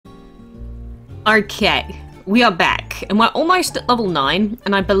Okay, we are back, and we're almost at level 9,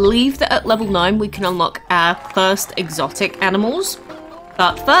 and I believe that at level 9 we can unlock our first exotic animals.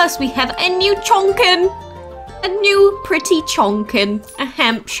 But first we have a new chonkin! A new pretty chonkin, a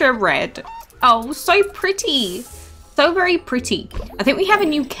Hampshire Red. Oh, so pretty! So very pretty. I think we have a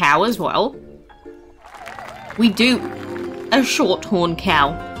new cow as well. We do. A shorthorn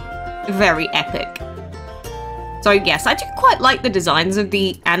cow. Very epic. So yes, I do quite like the designs of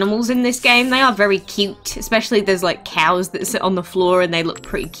the animals in this game. They are very cute, especially there's like cows that sit on the floor and they look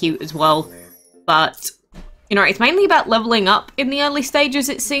pretty cute as well. But, you know, it's mainly about leveling up in the early stages,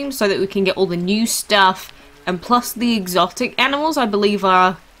 it seems, so that we can get all the new stuff. And plus the exotic animals, I believe,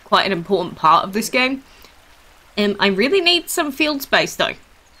 are quite an important part of this game. I really need some field space though.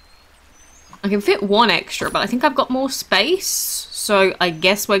 I can fit one extra, but I think I've got more space. So I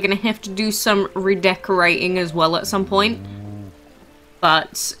guess we're going to have to do some redecorating as well at some point.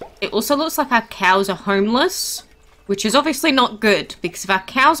 But it also looks like our cows are homeless, which is obviously not good, because if our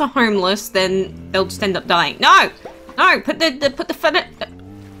cows are homeless, then they'll just end up dying. No! No! Put the furnace...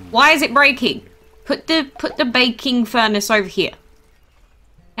 Why is it breaking? Put the baking furnace over here.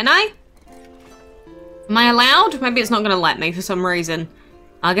 Can I? Am I allowed? Maybe it's not going to let me for some reason.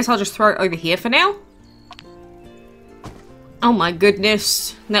 I guess I'll just throw it over here for now. Oh my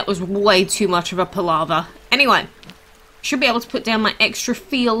goodness, that was way too much of a palaver. Anyway, should be able to put down my extra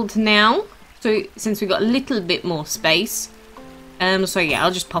field now. So, since we've got a little bit more space. So yeah,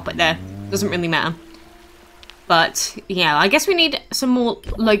 I'll just pop it there. Doesn't really matter. But, yeah, I guess we need some more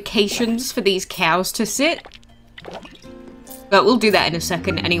locations for these cows to sit. But we'll do that in a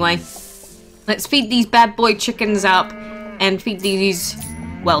second anyway. Let's feed these bad boy chickens up and feed these,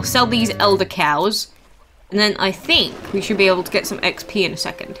 well, sell these elder cows. And then I think we should be able to get some XP in a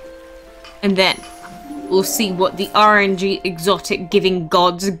second. And then we'll see what the RNG exotic giving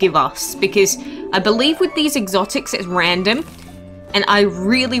gods give us. Because I believe with these exotics it's random. And I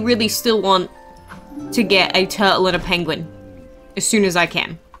really, really still want to get a turtle and a penguin as soon as I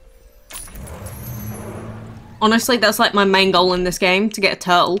can. Honestly, that's like my main goal in this game, to get a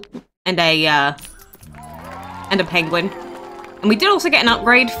turtle and a penguin. And we did also get an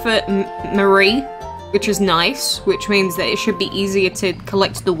upgrade for Marie, which is nice, which means that it should be easier to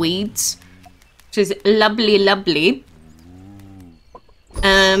collect the weeds, which is lovely, lovely.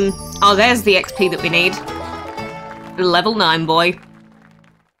 Oh, there's the XP that we need. Level 9, boy.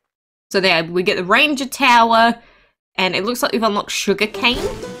 So there, we get the Ranger Tower, and it looks like we've unlocked Sugarcane.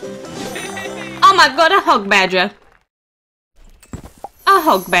 Oh my god, a Hog Badger. A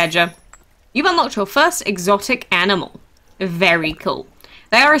Hog Badger. You've unlocked your first exotic animal. Very cool.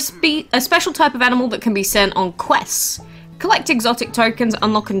 They are a special type of animal that can be sent on quests. Collect exotic tokens,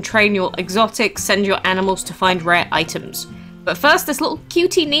 unlock and train your exotics, send your animals to find rare items. But first, this little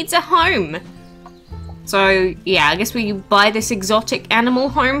cutie needs a home. So, yeah, I guess we buy this exotic animal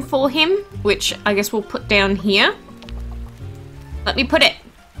home for him, which I guess we'll put down here. Let me put it.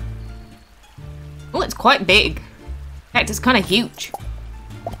 Oh, it's quite big. In fact, it's kind of huge.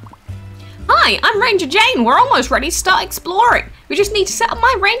 Hi, I'm Ranger Jane. We're almost ready to start exploring. We just need to set up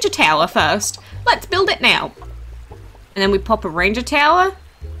my ranger tower first. Let's build it now. And then we pop a ranger tower.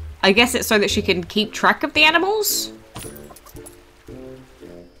 I guess it's so that she can keep track of the animals.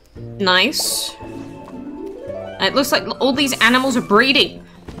 Nice. It looks like all these animals are breeding.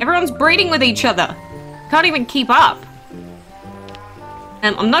 Everyone's breeding with each other. Can't even keep up.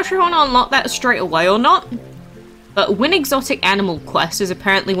 I'm not sure if I want to unlock that straight away or not. But win exotic animal quest is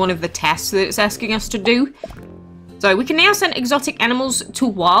apparently one of the tasks that it's asking us to do. So we can now send exotic animals to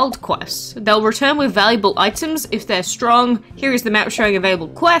wild quests. They'll return with valuable items if they're strong. Here is the map showing available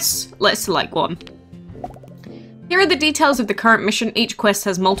quests. Let's select one. Here are the details of the current mission. Each quest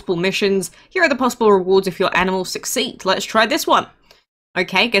has multiple missions. Here are the possible rewards if your animals succeed. Let's try this one.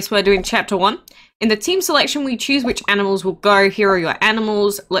 Okay, guess we're doing chapter 1. In the team selection, we choose which animals will go. Here are your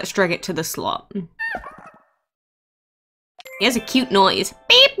animals. Let's drag it to the slot. Here's a cute noise.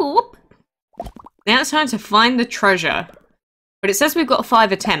 Beep boop. Now it's time to find the treasure. But it says we've got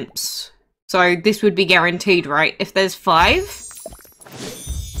 5 attempts. So this would be guaranteed, right? If there's 5.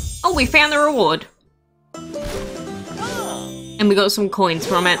 Oh, we found the reward. And we got some coins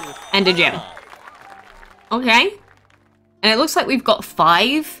from it. And a gem. Okay. And it looks like we've got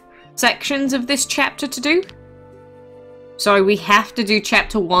 5 sections of this chapter to do. So we have to do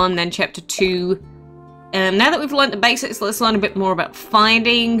chapter 1, then chapter 2. Now that we've learned the basics, let's learn a bit more about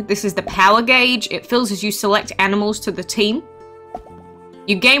finding. This is the power gauge. It fills as you select animals to the team.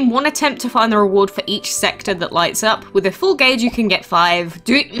 You gain 1 attempt to find the reward for each sector that lights up. With a full gauge, you can get 5.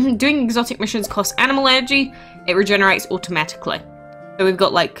 Doing exotic missions costs animal energy. It regenerates automatically. So we've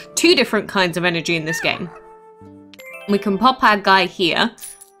got like 2 different kinds of energy in this game. We can pop our guy here.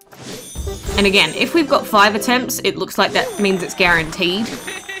 And again, if we've got 5 attempts, it looks like that means it's guaranteed.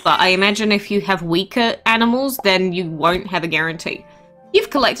 But I imagine if you have weaker animals, then you won't have a guarantee. You've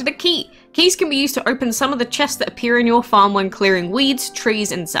collected a key. Keys can be used to open some of the chests that appear in your farm when clearing weeds,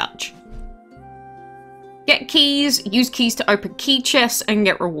 trees, and such. Get keys, use keys to open key chests, and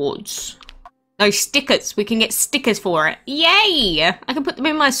get rewards. No, stickers. We can get stickers for it. Yay! I can put them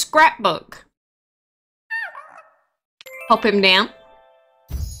in my scrapbook. Pop him down.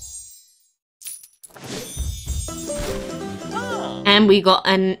 And we got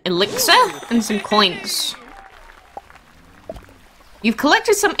an elixir and some coins. You've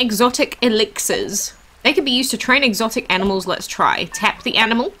collected some exotic elixirs. They can be used to train exotic animals. Let's try. Tap the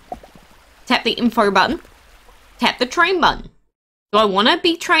animal. Tap the info button. Tap the train button. Do I want to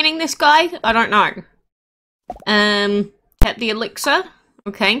be training this guy? I don't know. Tap the elixir.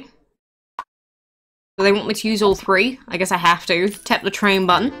 Okay. Do they want me to use all 3? I guess I have to. Tap the train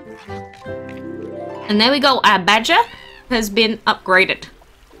button. And there we go. Our badger has been upgraded.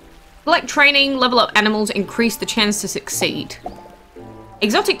 Collect training, level up animals, increase the chance to succeed.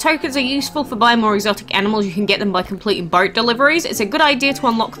 Exotic tokens are useful for buying more exotic animals. You can get them by completing boat deliveries. It's a good idea to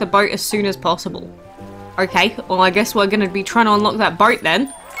unlock the boat as soon as possible. Okay, well I guess we're going to be trying to unlock that boat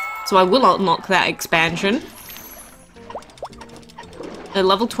then. So I will unlock that expansion. A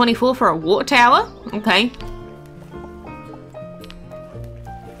level 24 for a water tower. Okay.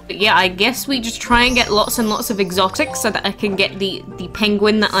 But yeah, I guess we just try and get lots and lots of exotics so that I can get the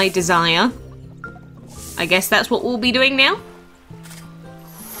penguin that I desire. I guess that's what we'll be doing now.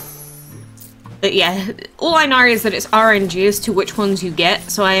 But yeah, all I know is that it's RNG as to which ones you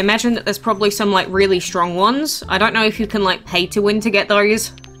get, so I imagine that there's probably some like really strong ones. I don't know if you can like pay to win to get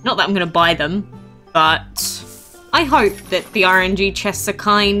those. Not that I'm gonna buy them, but I hope that the RNG chests are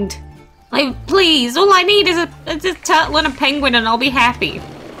kind. Like, please, all I need is a turtle and a penguin and I'll be happy.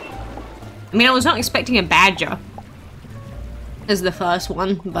 I mean, I was not expecting a badger as the first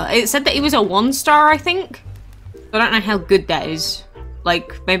one, but it said that he was a 1-star, I think. I don't know how good that is.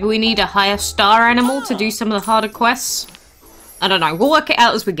 Like, maybe we need a higher star animal to do some of the harder quests. I don't know. We'll work it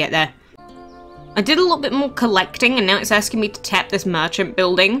out as we get there. I did a little bit more collecting, and now it's asking me to tap this merchant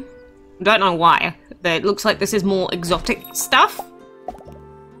building. Don't know why, but it looks like this is more exotic stuff.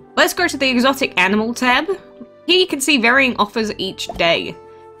 Let's go to the exotic animal tab. Here you can see varying offers each day.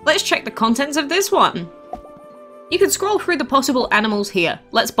 Let's check the contents of this one. You can scroll through the possible animals here.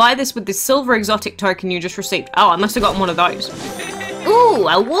 Let's buy this with this silver exotic token you just received. Oh, I must have gotten one of those. Ooh,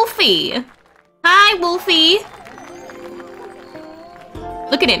 a Wolfie! Hi, Wolfie!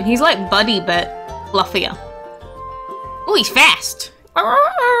 Look at him, he's like Buddy, but fluffier. Oh, he's fast!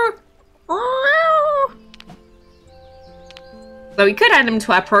 So we could add him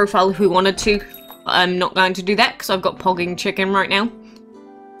to our profile if we wanted to, but I'm not going to do that because I've got Pogging Chicken right now.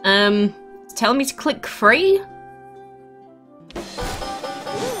 It's telling me to click free?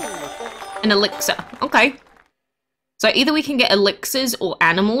 An elixir, okay. So either we can get elixirs or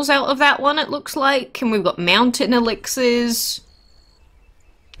animals out of that one, it looks like. And we've got mountain elixirs.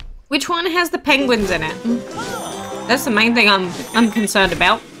 Which one has the penguins in it? That's the main thing I'm concerned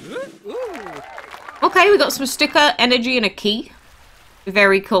about. Okay, we got some sticker, energy, and a key.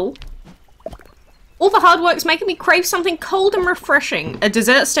 Very cool. All the hard work's making me crave something cold and refreshing. A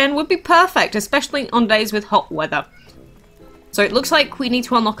dessert stand would be perfect, especially on days with hot weather. So it looks like we need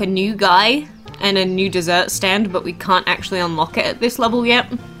to unlock a new guy and a new dessert stand, but we can't actually unlock it at this level yet.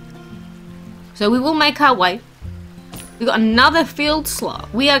 So we will make our way. We've got another field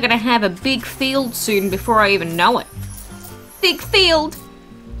slot. We are going to have a big field soon before I even know it. Big field!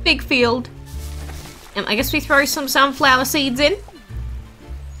 Big field. And I guess we throw some sunflower seeds in.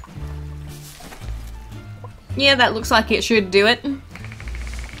 Yeah, that looks like it should do it.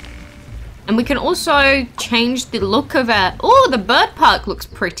 And we can also change the look of our... Oh, the bird park looks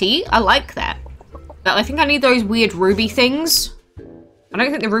pretty. I like that. But I think I need those weird ruby things. I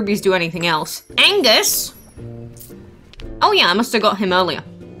don't think the rubies do anything else. Angus! Oh yeah, I must have got him earlier.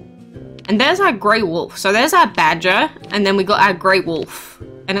 And there's our grey wolf. So there's our badger, and then we got our grey wolf.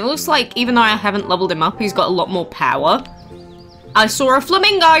 And it looks like, even though I haven't leveled him up, he's got a lot more power. I saw a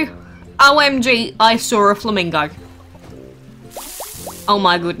flamingo! OMG, I saw a flamingo. Oh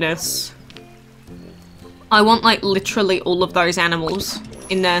my goodness. I want, like, literally all of those animals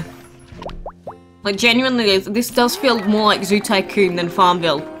in there. Like, genuinely, this does feel more like Zoo Tycoon than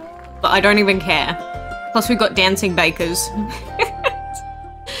Farmville. But I don't even care. Plus, we've got dancing bakers.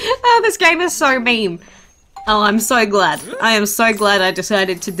 Oh, this game is so meme. Oh, I'm so glad. I am so glad I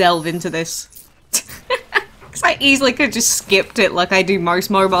decided to delve into this. Because I easily could have just skipped it like I do most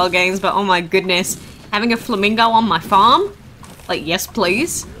mobile games, but oh my goodness. Having a flamingo on my farm? Like, yes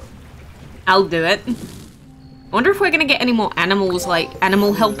please. I'll do it. I wonder if we're gonna get any more animals, like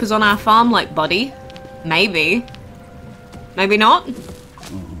animal helpers on our farm, like Buddy. Maybe. Maybe not.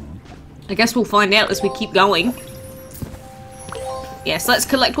 I guess we'll find out as we keep going. Yes, let's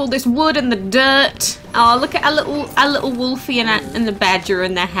collect all this wood and the dirt. Oh, look at our little wolfie and the badger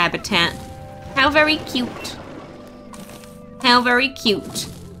in their habitat. How very cute. How very cute.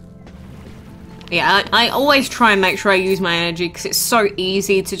 Yeah, I always try and make sure I use my energy because it's so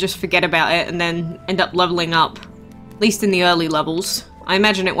easy to just forget about it and then end up leveling up. At least in the early levels. I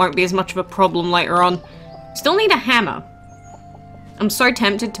imagine it won't be as much of a problem later on. Still need a hammer. I'm so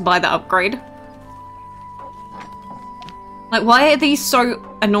tempted to buy the upgrade. Like, why are these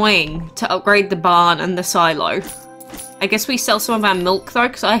so annoying to upgrade the barn and the silo? I guess we sell some of our milk though,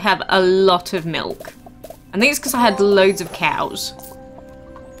 because I have a lot of milk. I think it's because I had loads of cows.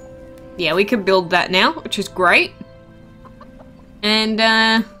 Yeah, we can build that now, which is great. And,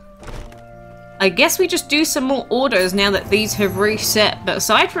 I guess we just do some more orders now that these have reset. But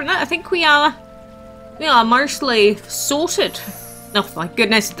aside from that, I think we are mostly sorted. Oh my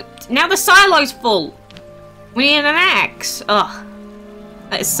goodness, now the silo's full. We need an axe. Ugh,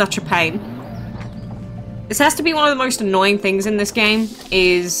 that is such a pain. This has to be one of the most annoying things in this game,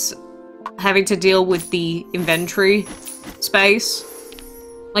 is having to deal with the inventory space.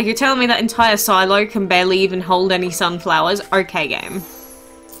 Like, you're telling me that entire silo can barely even hold any sunflowers? Okay, game.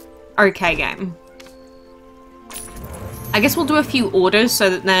 Okay, game. I guess we'll do a few orders so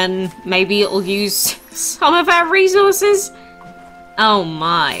that then maybe it'll use some of our resources. Oh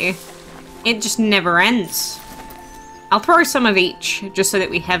my. It just never ends. I'll throw some of each, just so that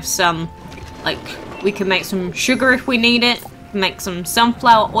we have some, like, we can make some sugar if we need it, make some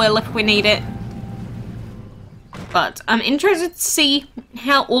sunflower oil if we need it. But I'm interested to see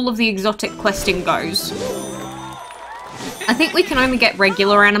how all of the exotic questing goes. I think we can only get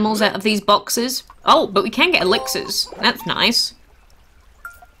regular animals out of these boxes. Oh, but we can get elixirs. That's nice.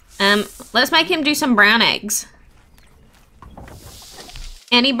 Let's make him do some brown eggs.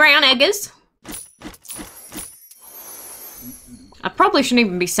 Any brown eggers? I probably shouldn't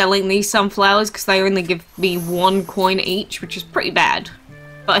even be selling these sunflowers because they only give me 1 coin each, which is pretty bad.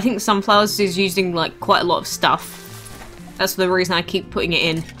 But I think sunflowers is using like quite a lot of stuff. That's the reason I keep putting it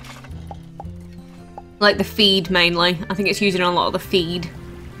in. Like the feed mainly. I think it's using a lot of the feed.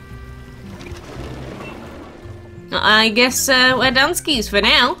 I guess we're done skis for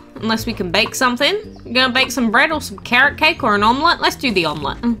now. Unless we can bake something. We're gonna bake some bread or some carrot cake or an omelette. Let's do the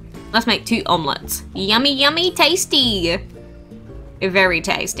omelette. Let's make 2 omelettes. Yummy, yummy, tasty. Very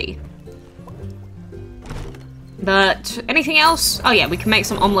tasty. But anything else? Oh yeah, we can make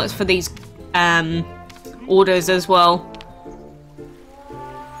some omelettes for these orders as well.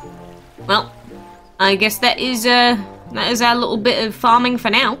 Well, I guess that is our little bit of farming for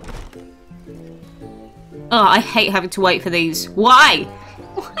now. Oh, I hate having to wait for these. Why?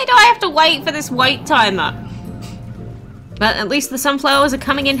 Why do I have to wait for this wait timer? But at least the sunflowers are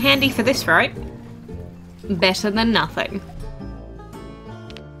coming in handy for this, right? Better than nothing.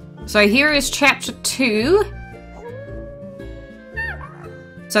 So here is chapter 2.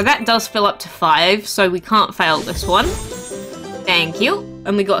 So that does fill up to 5, so we can't fail this one. Thank you.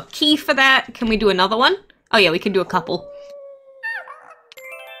 And we got a key for that. Can we do another one? Oh yeah, we can do a couple.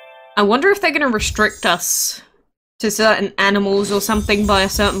 I wonder if they're going to restrict us to certain animals or something by a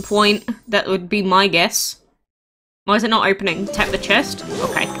certain point. That would be my guess. Why is it not opening? Tap the chest?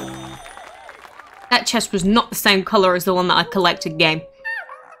 Okay. That chest was not the same colour as the one that I collected, game.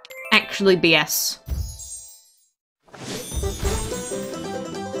 Actually BS.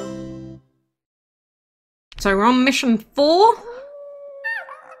 So we're on mission 4.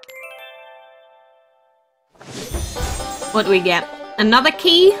 What do we get? Another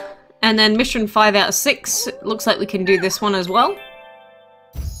key, and then mission 5 out of 6. Looks like we can do this one as well.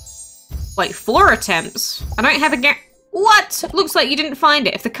 Wait, 4 attempts? I don't have a What? Looks like you didn't find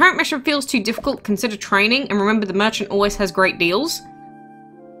it. If the current mission feels too difficult, consider training, and remember the merchant always has great deals.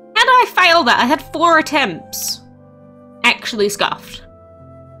 How did I fail that? I had 4 attempts. Actually scuffed.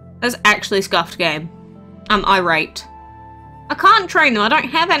 That's actually scuffed, game. I'm irate. I can't train them, I don't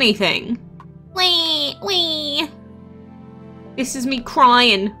have anything. Wee. This is me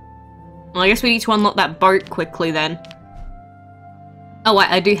crying. Well, I guess we need to unlock that boat quickly then. Oh wait,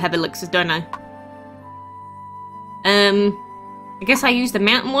 I do have elixirs, don't I? I guess I use the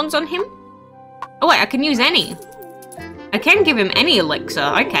mountain ones on him? Oh wait, I can use any. I can give him any elixir,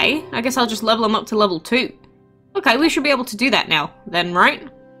 okay. I guess I'll just level him up to level 2. Okay, we should be able to do that now, then, right?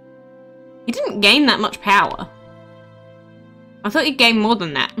 He didn't gain that much power. I thought you'd gain more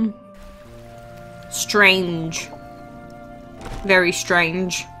than that. Strange. Very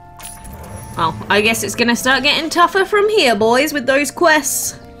strange. Well, I guess it's gonna start getting tougher from here, boys, with those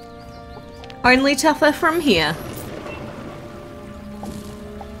quests. Only tougher from here.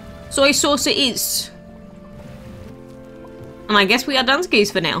 Soy sauce it is. And I guess we are done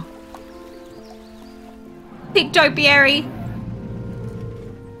skis for now. Pig topiary.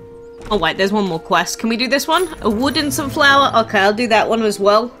 Oh wait, there's one more quest. Can we do this one? A wood and some flour? Okay, I'll do that one as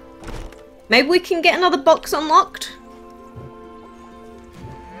well. Maybe we can get another box unlocked?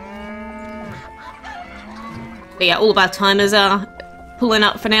 But yeah, all of our timers are pulling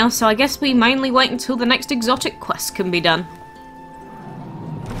up for now, so I guess we mainly wait until the next exotic quest can be done.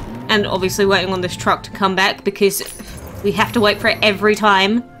 And obviously waiting on this truck to come back because we have to wait for it every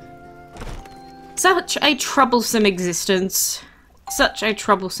time. Such a troublesome existence. Such a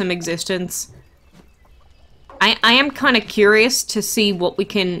troublesome existence. I am kind of curious to see what we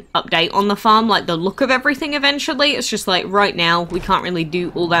can update on the farm, like the look of everything eventually. It's just like right now we can't really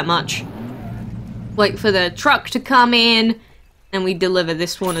do all that much. Wait for the truck to come in and we deliver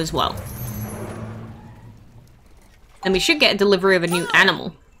this one as well. And we should get a delivery of a new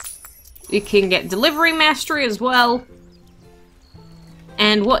animal. We can get delivery mastery as well.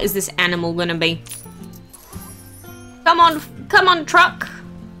 And what is this animal gonna be? Come on, truck.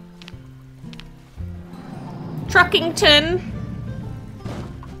 Truckington.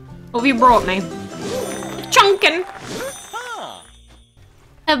 What have you brought me? Chunkin.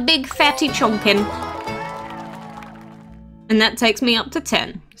 A big fatty chunkin. And that takes me up to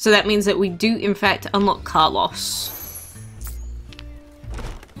 10. So that means that we do in fact unlock Carlos.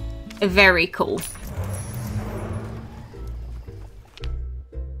 Very cool.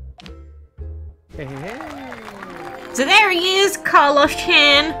 So there he is, Carlos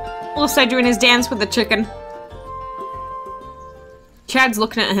Chan. Also doing his dance with the chicken. Chad's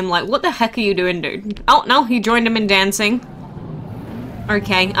looking at him like, what the heck are you doing, dude? Oh, no, he joined him in dancing.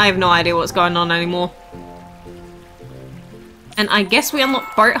 Okay, I have no idea what's going on anymore. And I guess we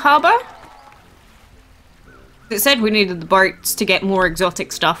unlocked Boat Harbor? It said we needed the boats to get more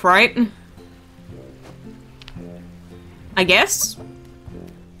exotic stuff, right? I guess?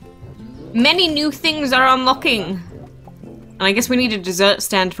 Many new things are unlocking. And I guess we need a dessert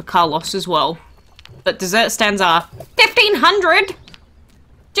stand for Carlos as well. But dessert stands are 1,500!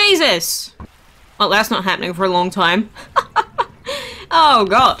 Jesus! Well, that's not happening for a long time. Oh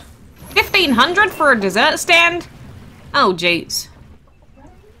god. 1,500 for a dessert stand? Oh jeez.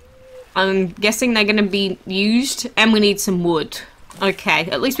 I'm guessing they're gonna be used, and we need some wood. Okay,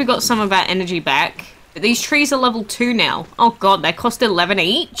 at least we got some of our energy back. But these trees are level 2 now. Oh god, they cost 11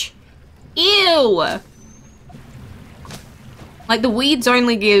 each? Ew! Like, the weeds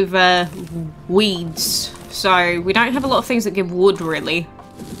only give, weeds. So, we don't have a lot of things that give wood, really.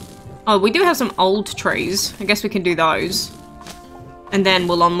 Oh, we do have some old trees. I guess we can do those. And then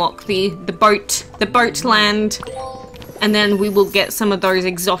we'll unlock the boat land. And then we will get some of those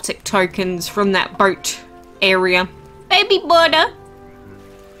exotic tokens from that boat area. Baby border.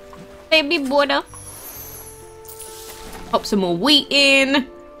 Baby border. Pop some more wheat in.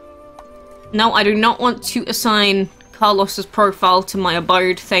 No, I do not want to assign Carlos's profile to my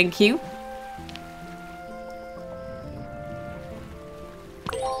abode, thank you.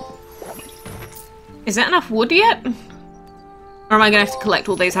 Is that enough wood yet? Or am I gonna have to collect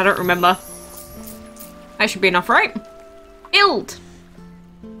all these? I don't remember. That should be enough, right? Build!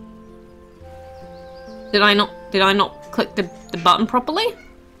 Did I not click the button properly?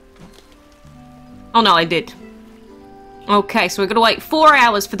 Oh no, I did. Okay, so we're gonna wait 4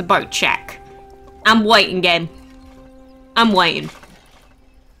 hours for the boat shack. I'm waiting, game. I'm waiting.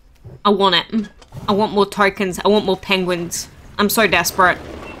 I want it. I want more tokens. I want more penguins. I'm so desperate.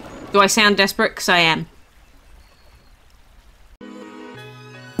 Do I sound desperate? Because I am.